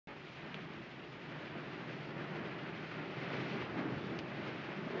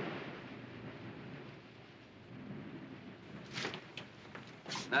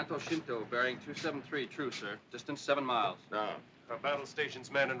Nato Shinto, bearing 273, true, sir. Distance 7 miles. No. Our battle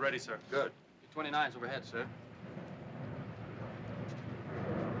station's manned and ready, sir. Good. B-29's overhead, sir.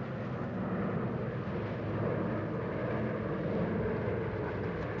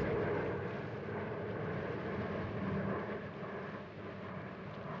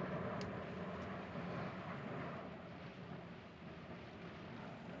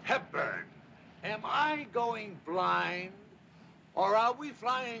 Hepburn, am I going blind? Or are we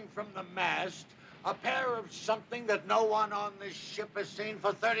flying from the mast, a pair of something that no one on this ship has seen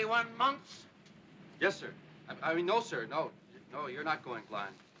for 31 months? Yes, sir. I mean, no, sir. No. No, you're not going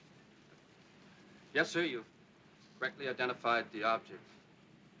blind. Yes, sir, you've correctly identified the object.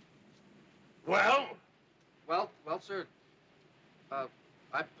 Well? Well, sir, I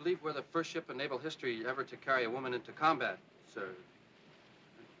believe we're the first ship in naval history ever to carry a woman into combat, sir.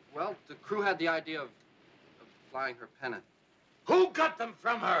 Well, the crew had the idea of flying her pennant. Who got them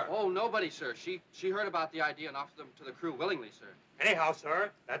from her? Oh, nobody, sir. She heard about the idea and offered them to the crew willingly, sir. Anyhow,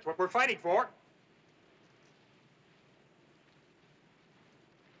 sir, that's what we're fighting for.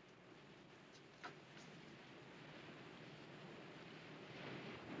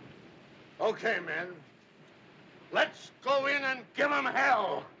 Okay, men. Let's go in and give them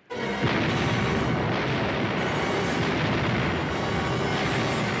hell.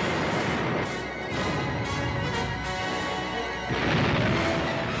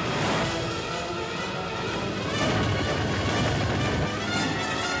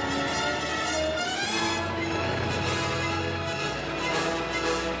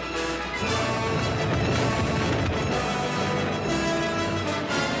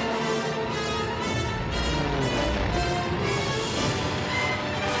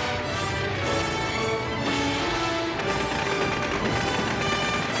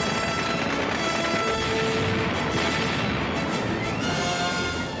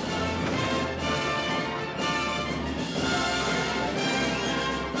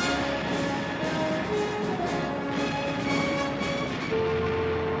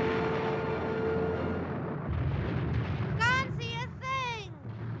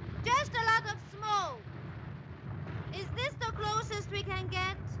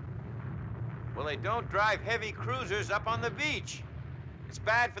 Well, they don't drive heavy cruisers up on the beach. It's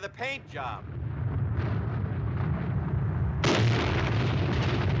bad for the paint job.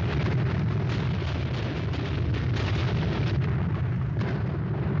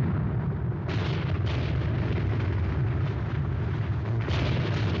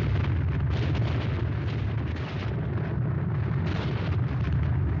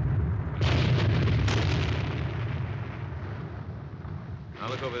 Now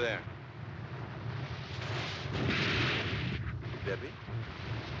look over there. Debbie?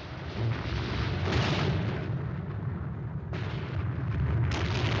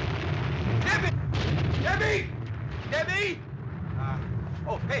 Debbie! Debbie! Debbie!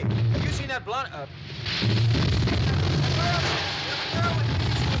 Oh, hey, have you seen that blonde,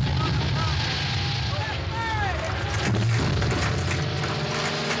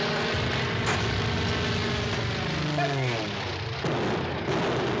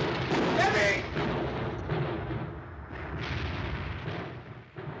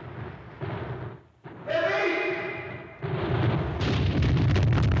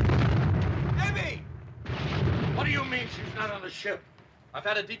 Ship. I've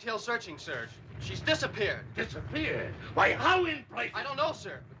had a detailed searching, sir. She's disappeared. Disappeared? Why, how in place? I don't know,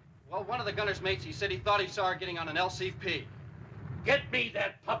 sir. Well, one of the gunner's mates, he said he thought he saw her getting on an LCP. Get me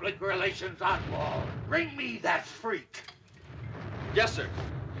that public relations oddball. Bring me that freak. Yes, sir.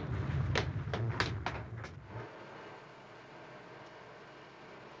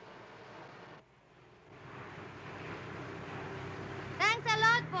 Thanks a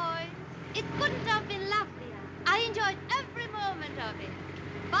lot, boys. It couldn't have been lovelier. I enjoyed every moment of it.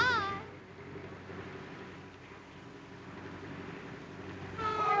 Bye.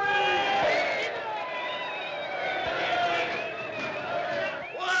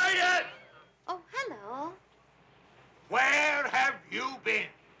 Quiet! Oh, hello. Where have you been?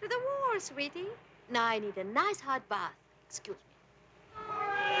 To the war, sweetie. Now I need a nice hot bath. Excuse me.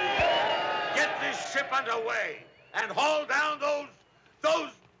 Get this ship underway and haul down those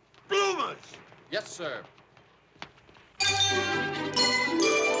bloomers. Yes, sir.